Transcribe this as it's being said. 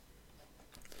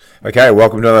Okay,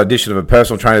 welcome to another edition of A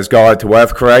Personal Trainer's Guide to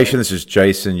Wealth Creation. This is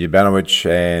Jason Ubanowicz,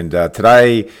 and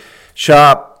today,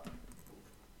 sharp,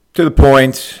 to the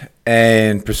point,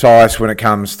 and precise when it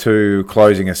comes to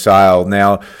closing a sale.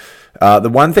 Now,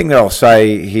 the one thing that I'll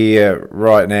say here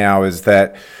right now is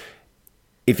that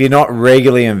if you're not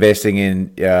regularly investing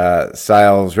in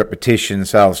sales repetition,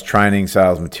 sales training,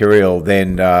 sales material,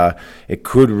 then it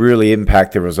could really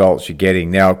impact the results you're getting.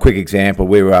 Now, a quick example,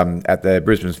 we were at the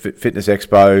Brisbane Fitness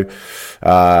Expo.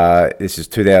 This is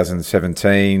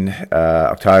 2017,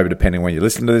 October, depending when you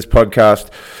listen to this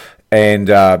podcast. And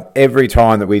every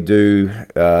time that we do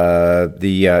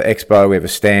the expo, we have a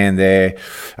stand there.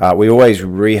 We always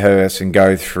rehearse and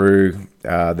go through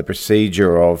the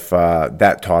procedure of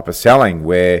that type of selling,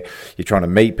 where you're trying to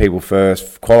meet people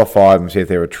first, qualify them, see if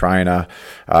they're a trainer,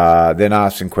 then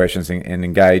ask some questions and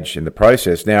engage in the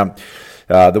process. Now,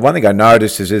 the one thing I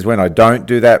notice is when I don't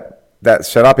do that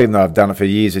setup, even though I've done it for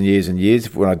years and years and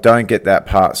years, when I don't get that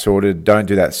part sorted, don't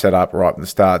do that setup right from the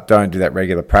start, don't do that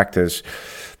regular practice,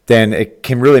 then it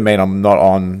can really mean I'm not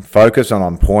on focus and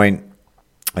on point,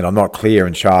 and I'm not clear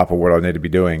and sharp of what I need to be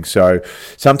doing. So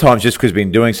sometimes just because you've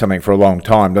been doing something for a long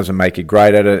time doesn't make you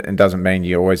great at it and doesn't mean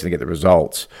you're always going to get the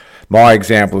results. My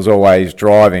example is always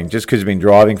driving. Just because you've been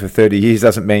driving for 30 years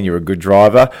doesn't mean you're a good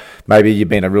driver. Maybe you've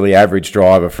been a really average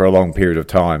driver for a long period of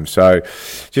time. So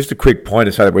just a quick point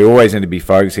to say that we always need to be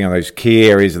focusing on those key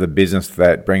areas of the business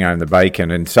that bring home the bacon.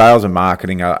 And sales and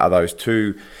marketing are those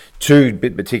two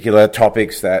particular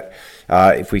topics that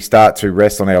if we start to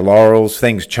rest on our laurels,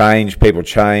 things change, people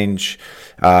change,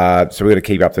 so we've got to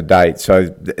keep up to date. So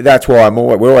that's why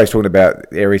we're always talking about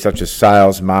areas such as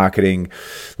sales, marketing,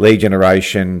 lead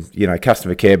generation,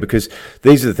 customer care, because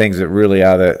these are the things that really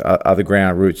are the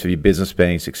ground roots of your business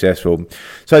being successful.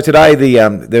 So today,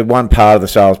 the one part of the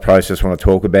sales process I want to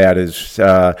talk about is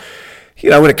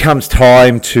when it comes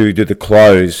time to do the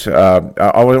close, I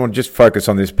want to just focus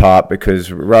on this part,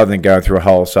 because rather than going through a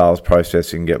whole sales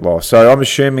process and get lost. So I'm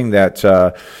assuming that,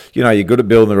 you're good at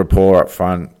building the rapport up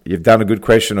front. You've done a good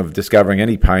question of discovering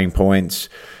any pain points,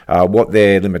 what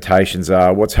their limitations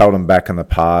are, what's held them back in the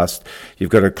past.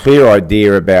 You've got a clear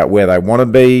idea about where they want to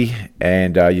be,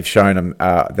 and you've shown them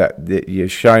that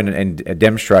you've shown and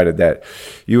demonstrated that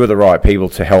you are the right people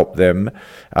to help them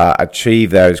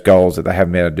achieve those goals that they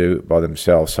haven't been able to do by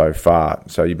themselves so far.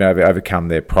 So you've been able to overcome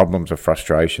their problems or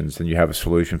frustrations, and you have a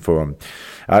solution for them.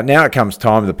 Now it comes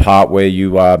time to the part where you're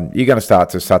going to start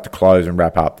to close and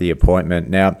wrap up the appointment.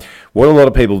 Now, what a lot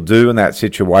of people do in that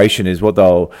situation is what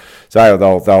they'll say.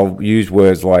 They'll use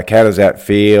words like, "How does that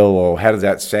feel?" or "How does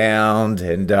that sound?"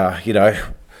 and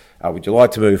 "Would you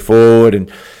like to move forward?" And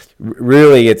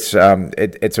really, it's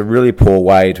a really poor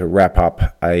way to wrap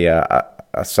up a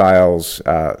sales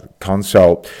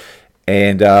consult.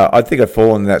 And I think I've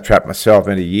fallen in that trap myself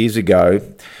many years ago.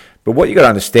 But what you got to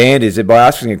understand is that by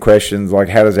asking questions like,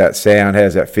 "How does that sound? How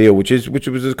does that feel?" which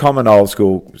was a common old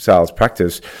school sales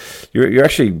practice, you're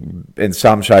actually, in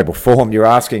some shape or form, you're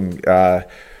asking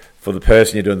for the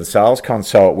person you're doing the sales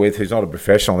consult with, who's not a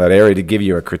professional in that area, to give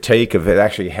you a critique of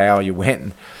actually how you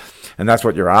went, and that's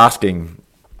what you're asking.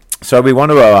 So we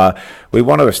want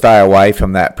to stay away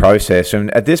from that process.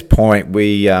 And at this point,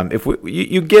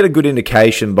 you get a good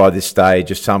indication by this stage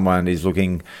if someone is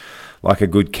looking like a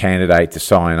good candidate to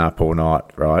sign up or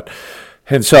not, right?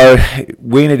 And so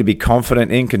we need to be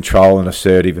confident, in control, and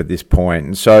assertive at this point.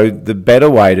 And so the better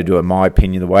way to do it, in my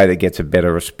opinion, the way that gets a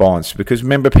better response, because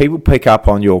remember, people pick up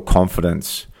on your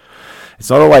confidence.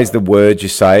 It's not always the words you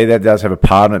say, that does have a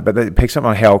part in it, but it picks up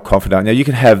on how confident. Now, you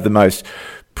can have the most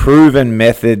proven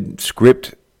method,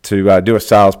 script to do a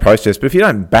sales process, but if you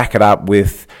don't back it up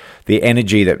with the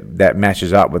energy that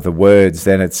matches up with the words,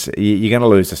 then you're going to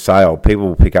lose the sale. People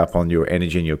will pick up on your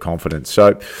energy and your confidence.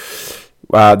 So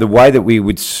the way that we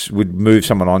would move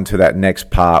someone on to that next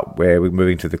part, where we're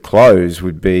moving to the close,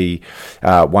 would be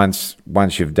once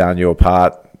you've done your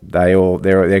part,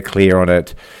 they're clear on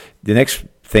it. The next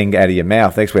thing out of your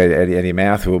mouth,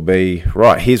 will be,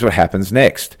 right, here's what happens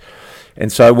next. And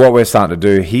so what we're starting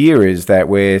to do here is that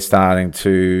we're starting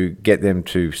to get them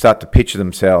to start to picture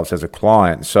themselves as a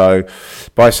client. So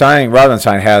by saying, rather than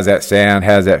saying, "How's that sound?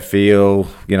 How's that feel?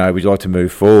 Would you like to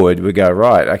move forward?" we go,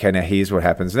 "Right, okay, now here's what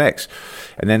happens next."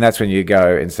 And then that's when you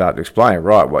go and start to explain,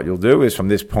 right, what you'll do is from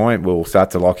this point, we'll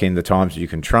start to lock in the times that you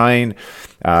can train.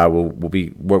 We'll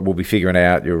be figuring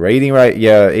out your eating rate,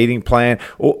 your eating plan,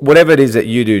 or whatever it is that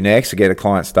you do next to get a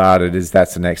client started.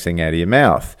 That's the next thing out of your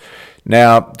mouth.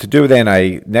 Now, to do then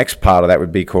a next part of that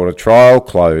would be called a trial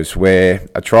close, where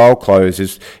a trial close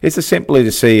is simply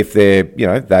to see if they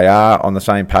are on the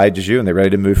same page as you and they're ready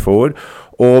to move forward,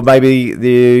 or maybe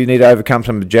you need to overcome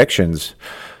some objections.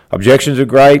 Objections are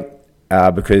great.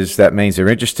 Because that means they're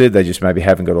interested. They just maybe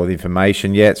haven't got all the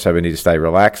information yet, so we need to stay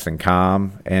relaxed and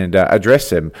calm and address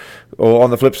them. Or on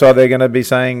the flip side, they're going to be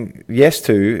saying yes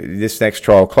to this next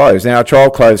trial close. Now, a trial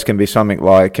close can be something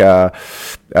like, what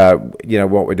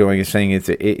we're doing is seeing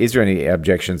is there any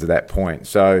objections at that point.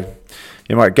 So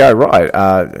you might go, right,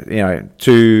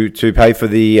 to pay for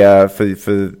the for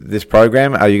this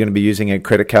program, are you going to be using a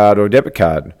credit card or a debit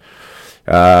card?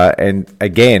 And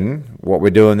again, what we're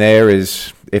doing there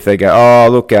is, if they go,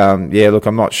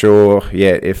 I'm not sure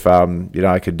yet if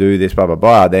I could do this, blah blah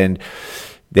blah, then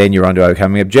you're onto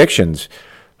overcoming objections.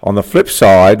 On the flip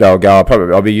side,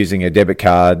 I'll be using a debit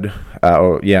card,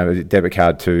 a debit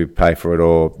card to pay for it,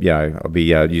 or I'll be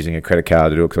using a credit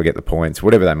card to do it because I get the points,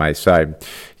 whatever they may say.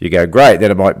 You go, great.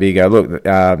 Then it might be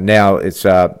now it's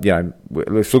it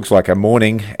looks like a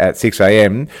morning at 6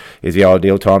 a.m. is the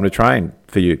ideal time to train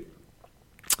for you.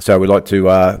 So we'd like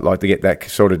to get that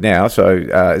sorted now. So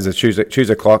is a Tuesday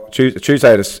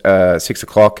to 6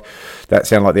 o'clock? That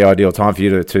sound like the ideal time for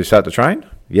you to start to train?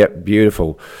 Yep,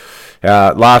 beautiful.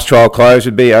 Last trial close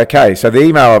would be okay. So the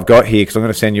email I've got here, because I'm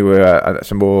going to send you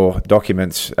some more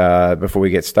documents before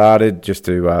we get started, just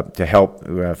to help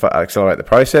accelerate the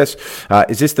process.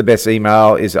 Is this the best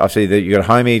email? I see that you got a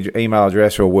home email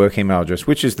address or a work email address.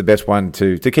 Which is the best one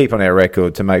to keep on our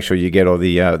record to make sure you get all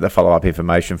the follow up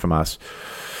information from us?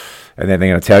 And then they're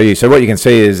going to tell you. So what you can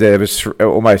see is there was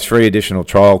almost 3 additional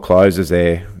trial closes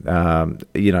there,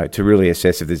 to really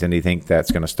assess if there's anything that's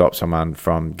going to stop someone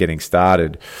from getting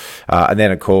started. And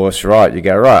then, of course, right, you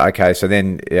go, right, okay, so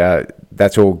then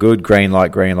that's all good, green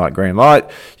light, green light, green light.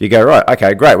 You go, right,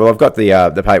 okay, great. Well, I've got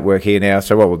the paperwork here now.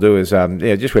 So what we'll do is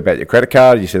just whip out your credit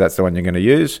card. You see that's the one you're going to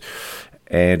use.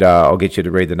 And I'll get you to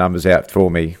read the numbers out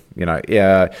for me.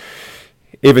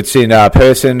 If it's in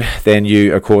person, then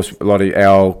of course, a lot of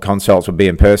our consults will be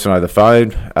in person over the phone.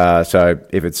 So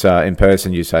if it's in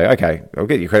person, you say, okay, I'll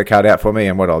get your credit card out for me,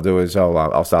 and what I'll do is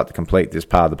I'll start to complete this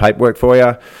part of the paperwork for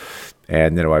you,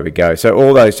 and then away we go. So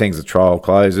all those things are trial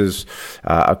closes,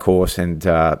 of course, and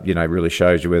really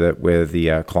shows you where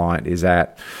the client is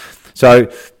at. So,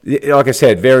 like I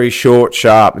said, very short,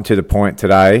 sharp, and to the point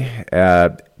today.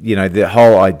 The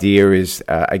whole idea is,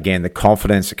 again, the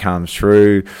confidence that comes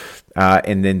through,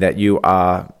 and then that you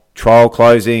are trial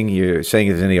closing, you're seeing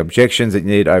if there's any objections that you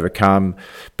need to overcome.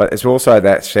 But it's also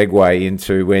that segue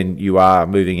into when you are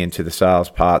moving into the sales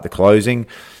part, the closing,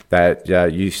 that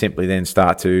you simply then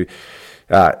start to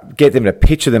get them to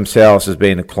picture themselves as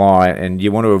being a client, and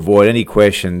you want to avoid any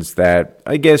questions that,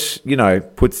 I guess,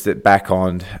 puts it back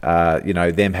on,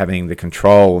 them having the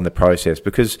control in the process,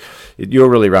 because you're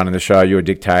really running the show, you're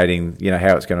dictating,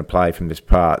 how it's going to play from this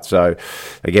part. So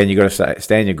again, you've got to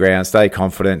stand your ground, stay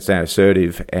confident, stay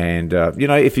assertive, and,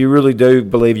 if you really do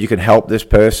believe you can help this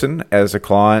person as a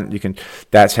client,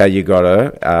 that's how you got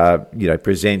to,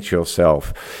 present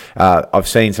yourself. I've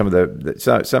seen some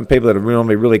people that are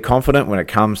normally really confident when it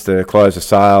comes to close a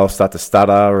sale start to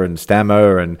stutter and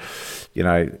stammer and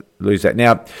lose that.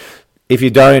 Now, if you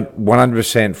don't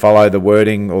 100% follow the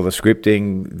wording or the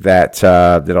scripting that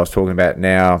I was talking about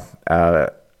now,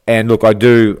 and look,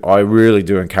 I really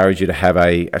do encourage you to have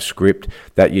a script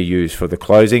that you use for the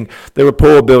closing. The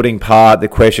rapport building part, the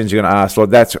questions you're going to ask,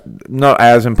 that's not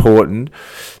as important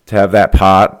to have that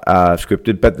part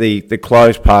scripted, but the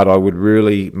close part, I would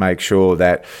really make sure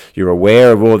that you're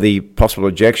aware of all the possible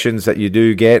objections that you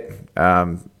do get,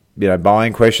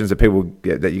 buying questions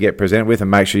that you get presented with, and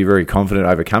make sure you're very confident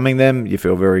overcoming them. You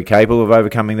feel very capable of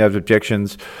overcoming those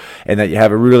objections, and that you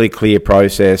have a really clear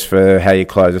process for how you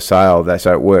close a sale.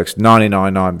 So it works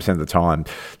 99% of the time.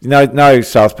 No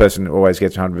salesperson always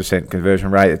gets 100%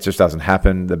 conversion rate. It just doesn't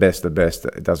happen. The best.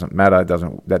 It doesn't matter.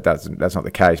 That's not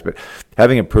the case. But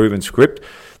having a proven script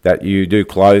that you do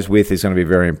close with is going to be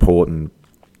very important.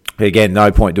 Again,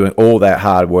 no point doing all that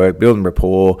hard work, building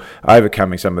rapport,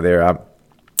 overcoming some of their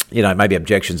maybe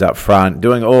objections up front,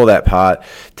 doing all that part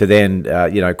to then,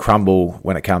 crumble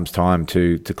when it comes time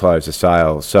to close the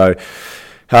sale. So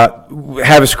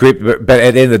have a script, but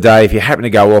at the end of the day, if you happen to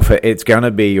go off it, it's going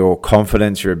to be your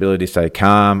confidence, your ability to stay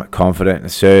calm, confident,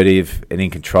 assertive, and in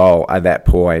control at that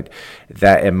point.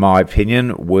 That, in my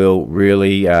opinion, will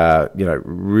really, ensure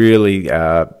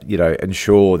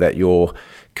that your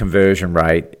conversion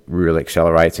rate really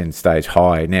accelerates and stays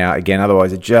high. Now, again,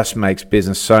 otherwise it just makes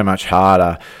business so much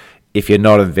harder if you're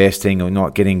not investing or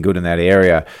not getting good in that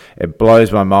area. It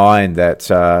blows my mind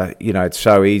that, it's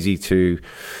so easy to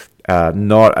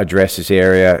not address this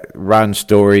area, run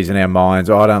stories in our minds,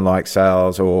 I don't like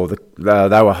sales, or they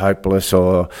were hopeless,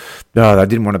 or they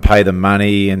didn't want to pay the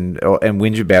money, and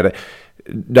whinge about it.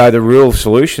 No, the real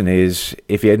solution is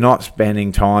if you're not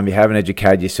spending time, you haven't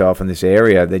educated yourself in this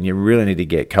area, then you really need to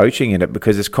get coaching in it,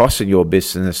 because it's costing your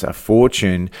business a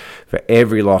fortune for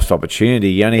every lost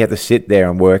opportunity. You only have to sit there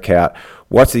and work out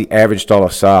what's the average dollar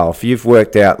sale. If you've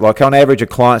worked out, like on average, a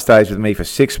client stays with me for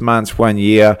 6 months, 1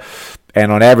 year, and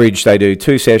on average they do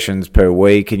 2 sessions per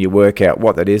week, and you work out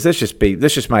what that is. Let's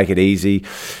just make it easy.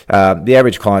 The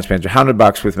average client spends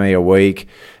 $100 with me a week.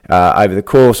 Over the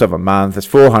course of a month, it's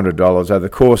 $400. Over the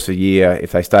course of a year,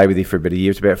 if they stay with you for a bit of a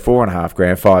year, it's about $4.5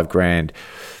 grand, $5 grand.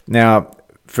 Now,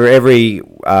 for every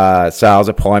sales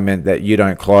appointment that you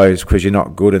don't close because you're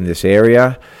not good in this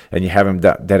area and you haven't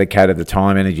dedicated the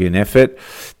time, energy, and effort,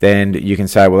 then you can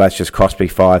say, well, that's just cost me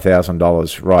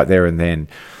 $5,000 right there and then.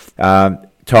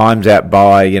 Times that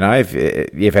by, if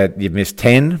you've missed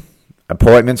 10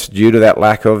 appointments due to that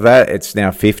lack of that, it's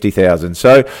now 50,000.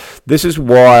 So this is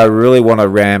why I really want to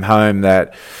ram home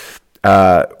that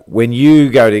when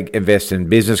you go to invest in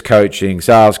business coaching,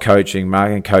 sales coaching,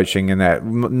 marketing coaching, and that,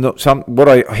 what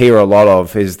I hear a lot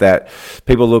of is that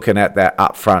people looking at that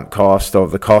upfront cost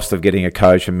of the cost of getting a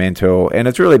coach and mentor, and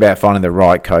it's really about finding the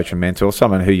right coach and mentor,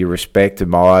 someone who you respect,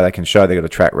 admire, they can show they've got a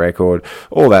track record,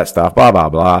 all that stuff, blah, blah,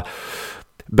 blah.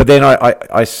 But then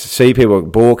I see people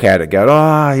balk at it, go,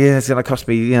 oh, yeah, it's going to cost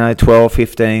me, 12,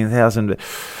 15,000.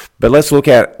 But let's look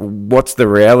at what's the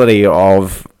reality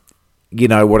of,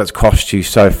 what it's cost you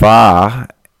so far,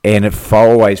 and it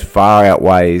always far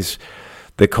outweighs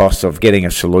the cost of getting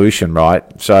a solution, right?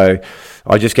 So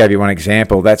I just gave you one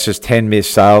example. That's just 10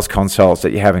 missed sales consults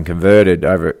that you haven't converted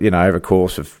over a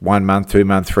course of 1 month, 2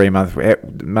 months, 3 months,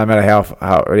 no matter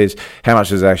how it is, how much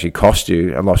does it actually cost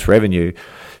you and lost revenue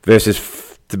versus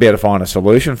to be able to find a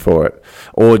solution for it,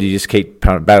 or do you just keep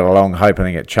battle along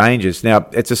hoping it changes? Now,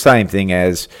 it's the same thing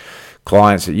as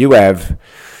clients that you have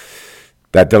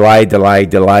that delay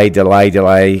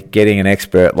getting an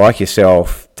expert like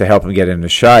yourself to help them get into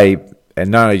shape,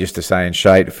 and not only just to stay in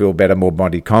shape, to feel better, more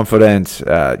body confidence,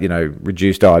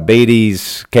 reduce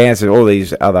diabetes, cancer, all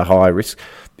these other high risks.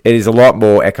 It is a lot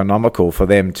more economical for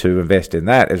them to invest in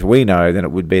that, as we know, than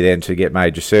it would be then to get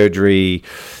major surgery,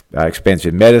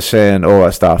 expensive medicine, all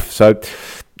that stuff. So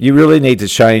you really need to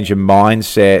change your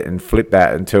mindset and flip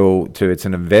that to it's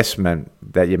an investment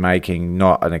that you're making,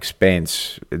 not an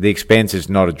expense. The expense is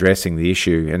not addressing the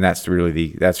issue, and that's really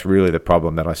the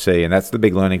problem that I see. And that's the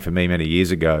big learning for me many years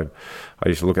ago. I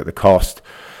used to look at the cost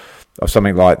of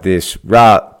something like this.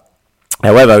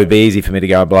 However, it would be easy for me to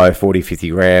go and blow 40, 50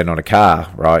 grand on a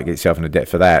car, right? Get yourself into debt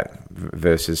for that,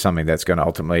 versus something that's going to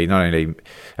ultimately not only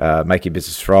make your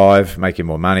business thrive, make you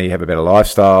more money, have a better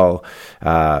lifestyle, be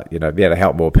able to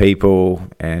help more people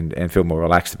and feel more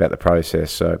relaxed about the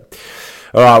process. So,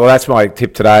 all right, well, that's my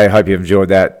tip today. I hope you've enjoyed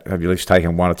that. I hope you've at least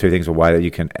taken 1 or 2 things away that you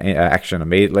can action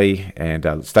immediately.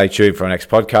 And stay tuned for our next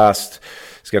podcast.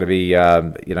 It's going to be,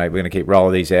 we're going to keep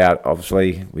rolling these out.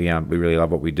 Obviously, we really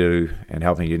love what we do and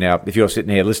helping you. Now, if you're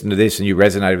sitting here listening to this and you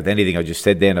resonated with anything I just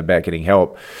said then about getting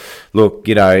help, look,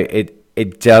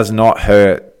 it does not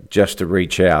hurt just to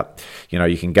reach out.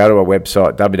 You can go to our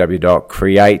website,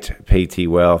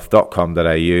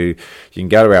 www.createptwealth.com.au. You can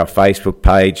go to our Facebook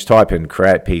page, type in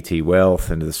Create PT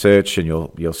Wealth into the search, and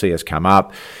you'll see us come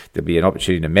up. There'll be an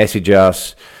opportunity to message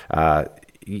us.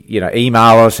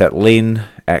 Email us at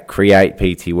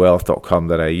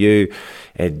lynn@createptwealth.com.au,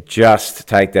 and just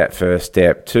take that first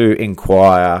step to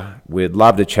inquire. We'd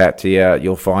love to chat to you.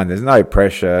 You'll find there's no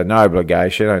pressure, no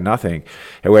obligation, no nothing.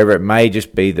 However, it may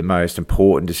just be the most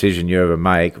important decision you ever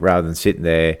make, rather than sitting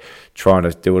there trying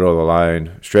to do it all alone,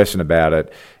 stressing about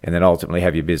it, and then ultimately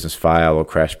have your business fail or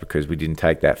crash because we didn't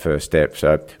take that first step.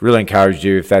 So really encourage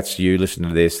you, if that's you listening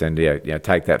to this, then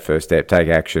take that first step, take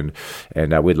action,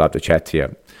 and we'd love to chat to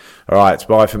you. All right, it's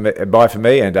bye for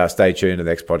me, and stay tuned to the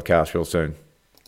next podcast real soon.